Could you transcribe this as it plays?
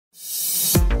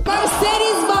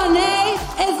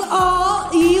are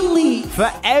elite.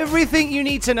 For everything you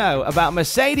need to know about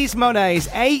Mercedes Moné's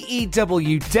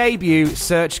AEW debut,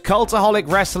 search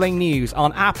Cultaholic Wrestling News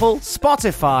on Apple,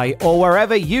 Spotify, or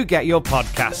wherever you get your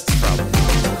podcasts from.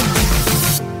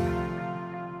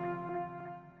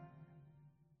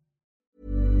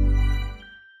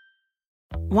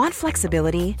 Want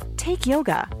flexibility? Take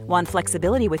yoga. Want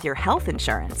flexibility with your health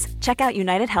insurance? Check out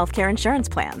United Healthcare Insurance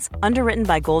Plans. Underwritten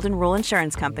by Golden Rule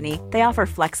Insurance Company, they offer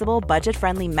flexible,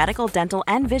 budget-friendly medical, dental,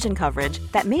 and vision coverage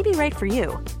that may be right for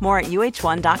you. More at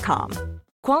uh1.com.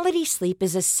 Quality sleep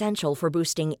is essential for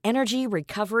boosting energy,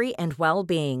 recovery, and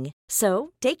well-being.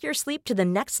 So, take your sleep to the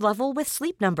next level with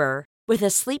Sleep Number. With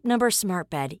a Sleep Number smart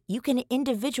bed, you can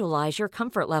individualize your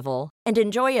comfort level and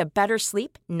enjoy a better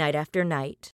sleep night after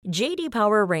night. J.D.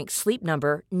 Power ranks Sleep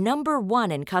Number number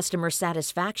 1 in customer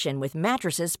satisfaction with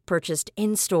mattresses purchased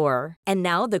in-store. And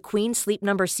now the Queen Sleep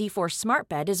Number C4 smart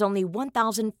bed is only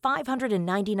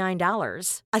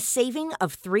 $1,599, a saving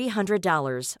of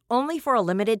 $300, only for a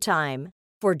limited time.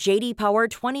 For J.D. Power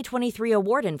 2023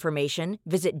 award information,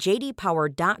 visit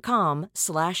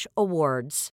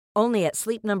jdpower.com/awards. Only at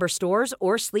Sleep Number stores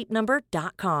or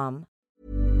sleepnumber.com.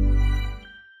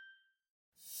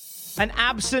 An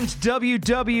absent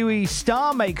WWE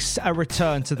star makes a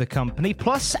return to the company,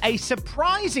 plus a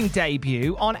surprising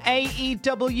debut on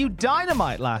AEW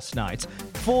Dynamite last night.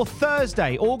 For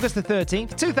Thursday, August the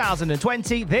 13th,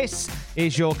 2020, this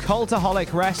is your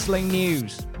Cultaholic Wrestling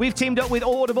News. We've teamed up with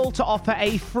Audible to offer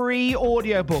a free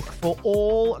audiobook for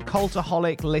all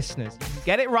Cultaholic listeners. You can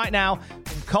get it right now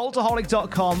from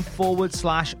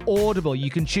cultaholic.com/audible. You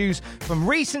can choose from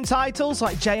recent titles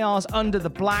like JR's Under the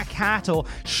Black Hat or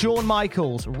Shawn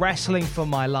Michaels' Wrestling for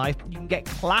My Life. You can get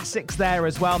classics there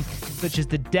as well, such as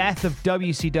The Death of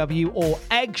WCW or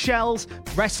Eggshells,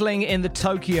 Wrestling in the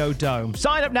Tokyo Dome.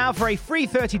 Sign up now for a free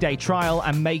 30-day trial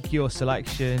and make your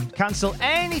selection. Cancel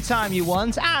anytime you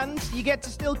want, and you get to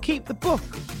still keep the book.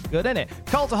 Good, innit?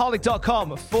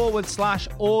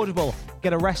 Cultaholic.com/audible.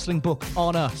 Get a wrestling book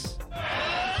on us.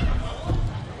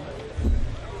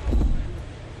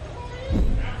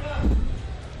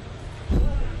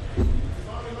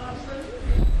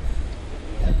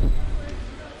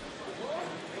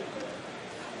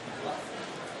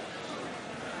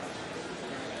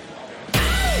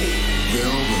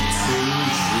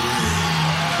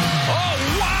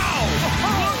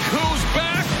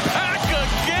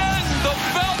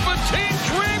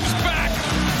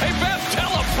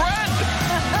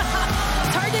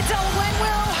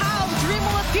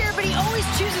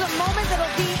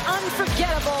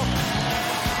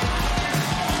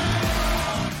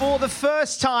 For the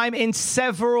first time in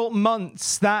several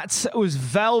months, that was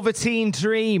Velveteen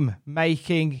Dream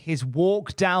making his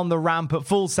walk down the ramp at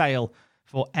Full Sail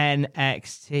for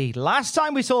NXT. Last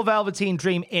time we saw Velveteen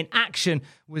Dream in action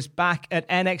was back at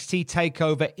NXT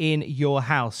TakeOver in Your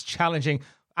House, challenging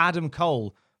Adam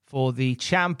Cole for the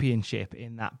championship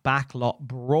in that backlot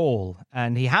brawl.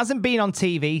 And he hasn't been on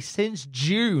TV since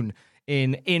June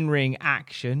in-ring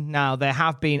action. Now, there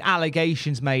have been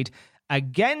allegations made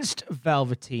against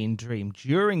Velveteen Dream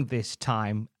during this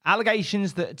time,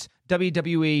 allegations that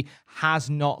WWE has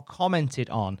not commented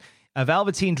on.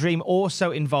 Velveteen Dream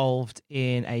also involved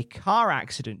in a car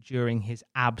accident during his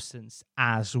absence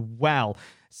as well.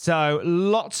 So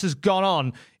lots has gone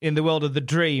on in the world of the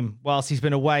Dream whilst he's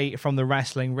been away from the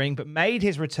wrestling ring, but made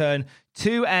his return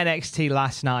to NXT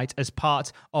last night as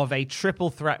part of a triple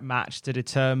threat match to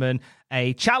determine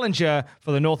a challenger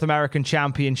for the North American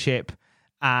Championship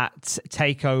at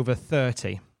TakeOver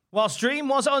 30. Whilst Dream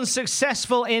was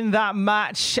unsuccessful in that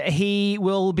match, he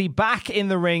will be back in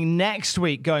the ring next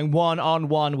week going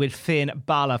one-on-one with Finn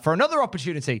Balor for another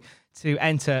opportunity to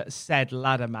enter said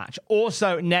ladder match.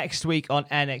 Also next week on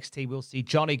NXT, we'll see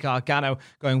Johnny Gargano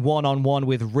going one-on-one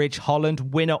with Ridge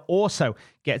Holland. Winner also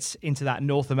gets into that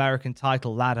North American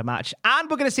title ladder match. And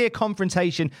we're going to see a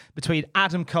confrontation between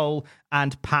Adam Cole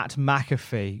and Pat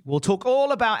McAfee. We'll talk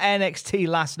all about NXT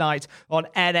last night on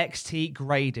NXT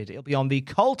Graded. It'll be on the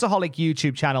Cultaholic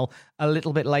YouTube channel a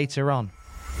little bit later on.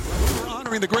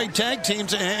 The great tag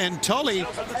teams, and Tully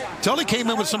came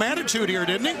in with some attitude here,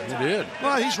 didn't he? He did.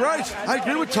 Well, he's right. I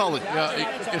agree with Tully.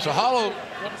 Yeah, it's a hollow,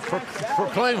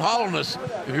 proclaim hollowness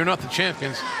if you're not the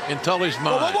champions in Tully's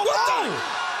mind.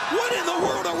 What in the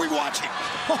world are we watching?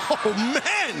 Oh,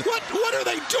 man. What are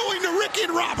they doing to Ricky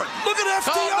and Robert? Look at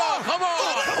FTR. Oh, no, come on.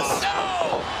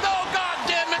 No, God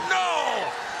damn it, no.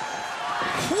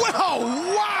 Well,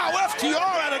 wow, FTR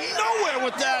out of nowhere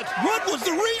with that. What was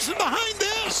the reason behind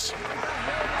this?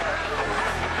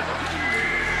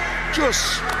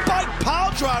 Just spike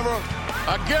pile driver.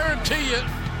 I guarantee you,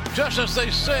 just as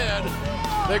they said,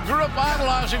 They grew up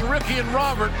idolizing Ricky and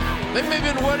Robert. They may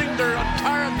have been waiting their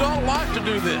entire adult life to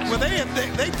do this. Well,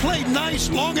 they played nice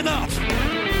long enough.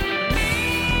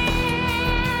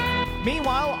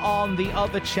 Meanwhile, on the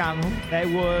other channel, there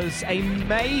was a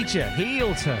major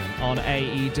heel turn on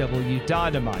AEW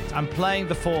Dynamite. I'm playing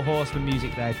the Four Horsemen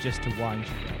music there just to wind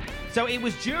you up. So it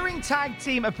was during Tag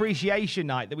Team Appreciation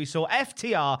Night that we saw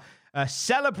FTR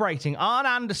celebrating Arn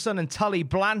Anderson and Tully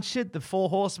Blanchard, the Four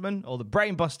Horsemen, or the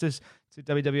Brainbusters, to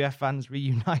WWF fans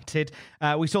reunited.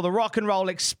 We saw the Rock and Roll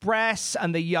Express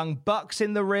and the Young Bucks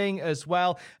in the ring as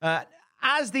well.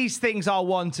 As these things are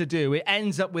wont to do, it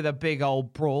ends up with a big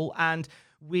old brawl, and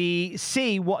we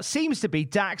see what seems to be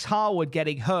Dax Harwood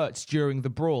getting hurt during the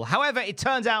brawl. However, it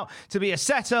turns out to be a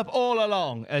setup all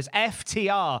along, as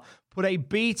FTR put a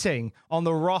beating on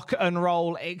the Rock and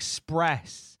Roll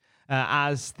Express.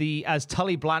 As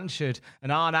Tully Blanchard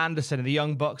and Arn Anderson and the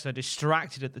Young Bucks are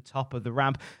distracted at the top of the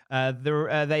ramp.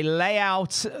 They lay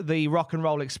out the Rock and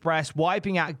Roll Express,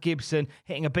 wiping out Gibson,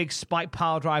 hitting a big spike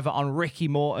pile driver on Ricky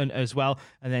Morton as well,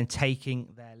 and then taking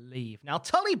their leave. Now,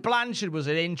 Tully Blanchard was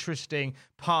an interesting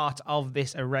part of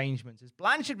this arrangement, as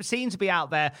Blanchard seemed to be out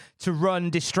there to run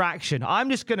distraction. I'm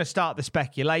just going to start the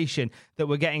speculation that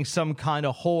we're getting some kind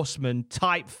of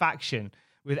Horseman-type faction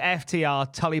with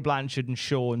FTR, Tully Blanchard, and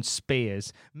Sean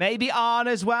Spears. Maybe Arn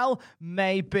as well,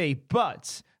 maybe,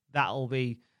 but that'll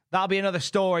be another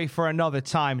story for another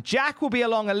time. Jack will be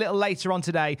along a little later on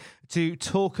today to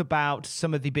talk about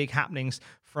some of the big happenings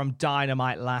from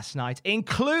Dynamite last night,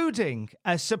 including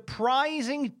a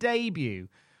surprising debut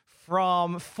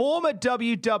from former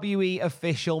WWE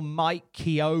official Mike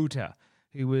Chioda,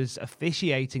 who was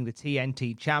officiating the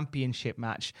TNT Championship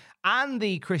match and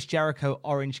the Chris Jericho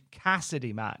Orange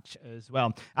Cassidy match as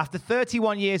well. After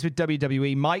 31 years with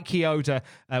WWE, Mike Chioda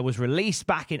was released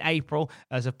back in April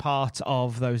as a part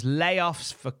of those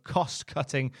layoffs for cost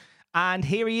cutting. And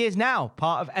here he is now,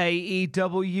 part of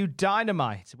AEW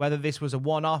Dynamite. Whether this was a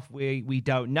one-off, we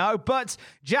don't know. But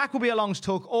Jack will be along to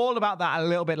talk all about that a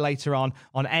little bit later on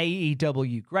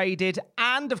AEW Graded.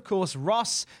 And, of course,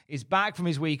 Ross is back from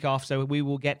his week off, so we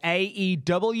will get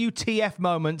AEW TF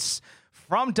moments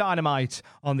from Dynamite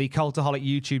on the Cultaholic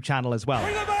YouTube channel as well.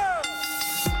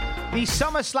 The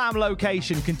SummerSlam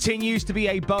location continues to be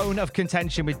a bone of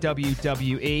contention with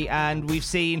WWE, and we've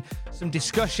seen some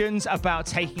discussions about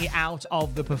taking it out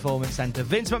of the Performance Center.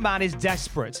 Vince McMahon is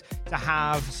desperate to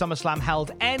have SummerSlam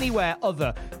held anywhere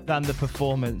other than the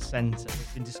Performance Center.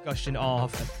 There's been discussion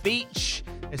of a beach.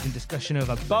 There's been discussion of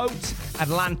a boat.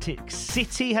 Atlantic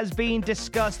City has been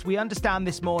discussed. We understand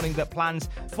this morning that plans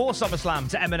for SummerSlam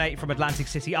to emanate from Atlantic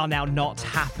City are now not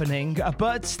happening,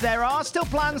 but there are still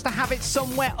plans to have it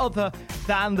somewhere other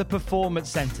than the Performance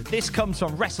Center. This comes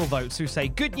from WrestleVotes, who say,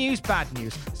 good news, bad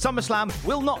news. SummerSlam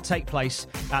will not take place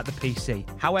at the PC.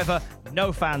 However,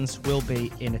 no fans will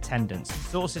be in attendance.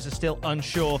 Sources are still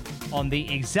unsure on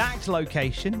the exact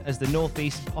location, as the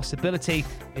Northeast possibility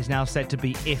is now said to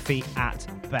be iffy at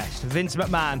best. Vince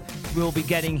McMahon will be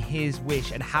getting his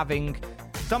wish and having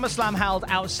SummerSlam held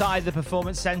outside the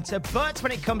Performance Center, but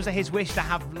when it comes to his wish to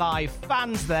have live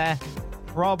fans there,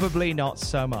 probably not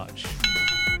so much.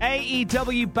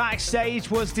 AEW backstage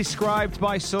was described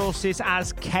by sources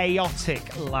as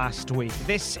chaotic last week.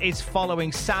 This is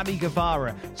following Sammy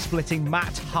Guevara splitting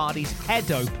Matt Hardy's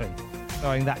head open,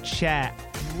 throwing that chair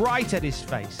right at his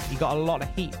face. He got a lot of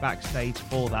heat backstage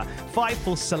for that.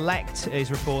 Fightful Select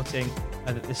is reporting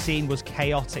that the scene was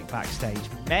chaotic backstage.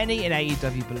 Many in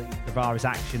AEW believe Guevara's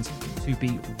actions to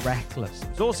be reckless.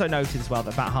 It's also noted as well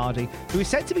that Matt Hardy, who is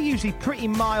said to be usually pretty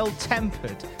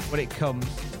mild-tempered when it comes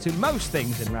to most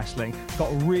things in wrestling, got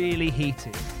really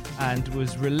heated and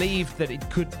was relieved that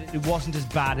it wasn't as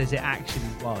bad as it actually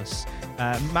was.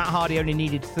 Matt Hardy only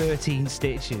needed 13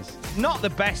 stitches. Not the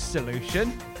best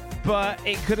solution, but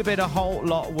it could have been a whole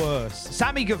lot worse.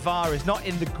 Sammy Guevara is not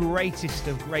in the greatest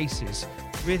of graces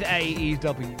with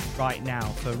AEW right now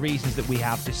for reasons that we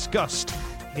have discussed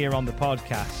here on the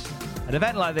podcast. An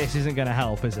event like this isn't going to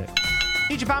help, is it?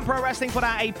 New Japan Pro Wrestling put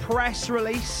out a press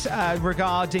release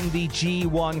regarding the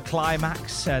G1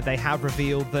 Climax. They have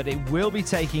revealed that it will be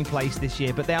taking place this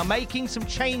year, but they are making some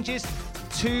changes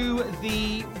to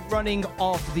the running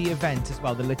of the event as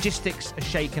well. The logistics are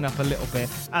shaken up a little bit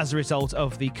as a result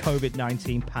of the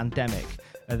COVID-19 pandemic.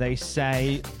 They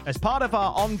say, as part of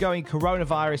our ongoing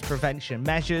coronavirus prevention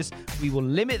measures, we will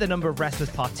limit the number of wrestlers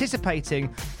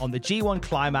participating on the G1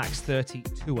 Climax 30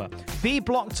 tour. B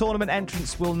block tournament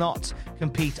entrants will not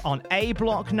compete on A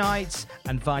block nights,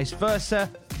 and vice versa.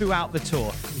 throughout the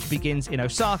tour, which begins in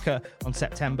Osaka on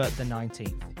September the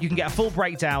 19th. You can get a full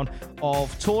breakdown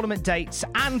of tournament dates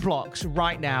and blocks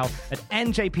right now at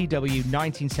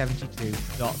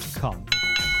njpw1972.com.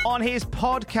 On his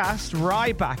podcast,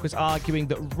 Ryback was arguing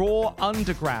that Raw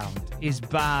Underground is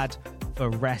bad for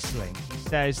wrestling. He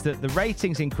says that the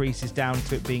ratings increase is down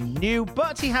to it being new,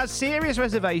 but he has serious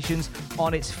reservations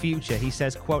on its future. He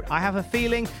says, quote, I have a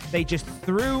feeling they just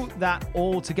threw that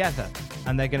all together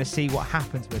and they're going to see what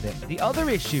happens with it. The other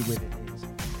issue with it is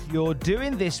you're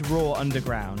doing this Raw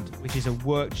Underground, which is a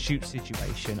worked shoot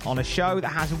situation, on a show that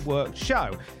has a worked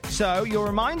show. So you're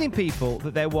reminding people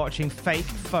that they're watching fake,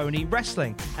 phony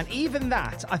wrestling. And even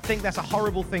that, I think that's a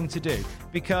horrible thing to do.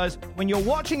 Because when you're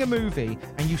watching a movie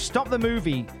and you stop the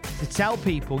movie to tell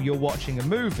people you're watching a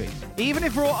movie, even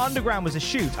if Raw Underground was a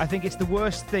shoot, I think it's the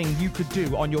worst thing you could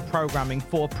do on your programming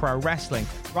for pro wrestling.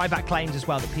 Ryback claims as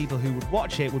well that people who would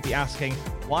watch it would be asking,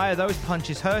 why are those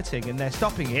punches hurting? And they're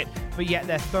stopping it, but yet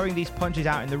they're throwing these punches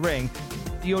out in the ring.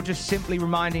 You're just simply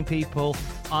reminding people,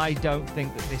 I don't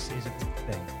think that this is a good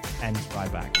thing. Ends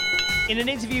Ryback. In an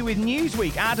interview with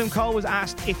Newsweek, Adam Cole was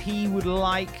asked if he would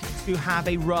like to have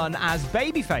a run as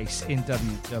babyface in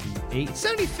WWE. It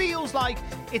certainly feels like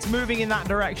it's moving in that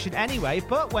direction anyway,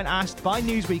 but when asked by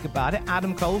Newsweek about it,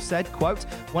 Adam Cole said, quote,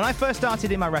 when I first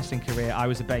started in my wrestling career, I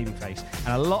was a babyface,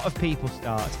 and a lot of people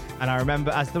start, and I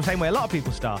remember, as the same way a lot of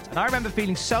people start, and I remember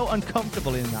feeling so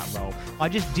uncomfortable in that role. I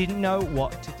just didn't know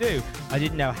what to do. I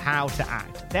didn't know how to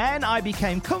act. Then I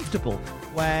became comfortable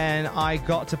when I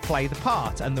got to play the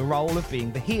part and the role of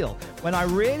being the heel. When I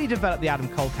really developed the Adam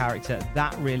Cole character,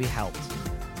 that really helped.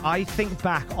 I think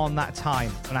back on that time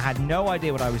when I had no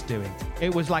idea what I was doing.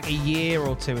 It was like a year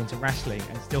or two into wrestling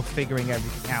and still figuring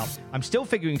everything out. I'm still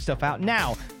figuring stuff out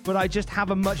now, but I just have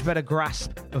a much better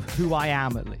grasp of who I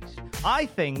am at least. I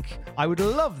think I would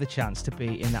love the chance to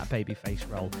be in that babyface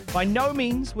role. By no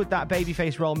means would that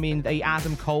babyface role mean the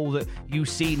Adam Cole that you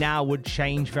see now would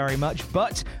change very much,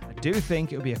 but I do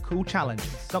think it would be a cool challenge.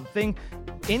 Something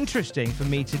interesting for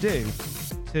me to do,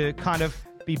 to kind of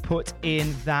be put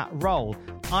in that role.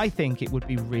 I think it would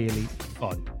be really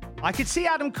fun. I could see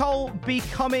Adam Cole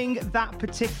becoming that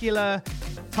particular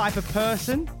type of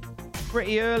person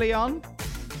pretty early on.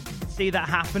 See that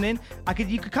happening.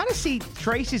 You could kind of see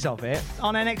traces of it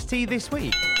on NXT this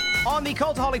week. On the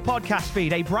Cultaholic podcast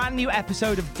feed, a brand new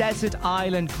episode of Desert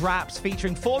Island Graps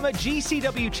featuring former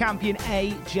GCW champion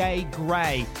AJ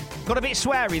Gray. Got a bit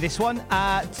sweary, this one.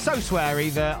 So sweary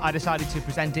that I decided to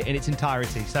present it in its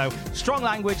entirety. So, strong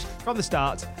language from the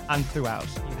start and throughout.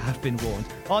 You have been warned.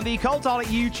 On the Cultaholic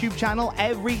YouTube channel,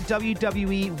 every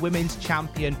WWE Women's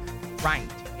Champion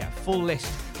ranked. You get a full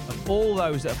list of all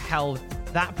those that have held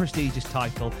that prestigious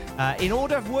title in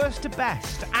order of worst to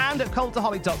best. And at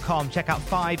Cultaholic.com, check out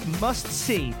 5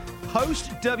 must-see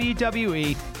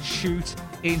post-WWE shoot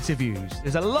interviews.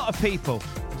 There's a lot of people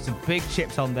with some big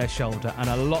chips on their shoulder and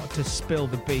a lot to spill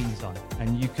the beans on.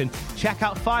 And you can check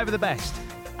out 5 of the best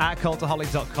at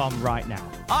Cultaholic.com right now.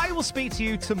 I will speak to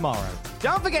you tomorrow.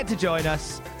 Don't forget to join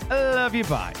us. I love you.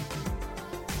 Bye.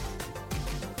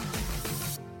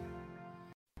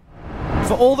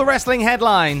 For all the wrestling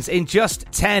headlines in just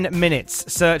 10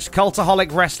 minutes, search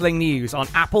Cultaholic Wrestling News on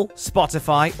Apple,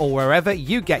 Spotify, or wherever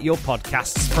you get your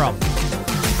podcasts from.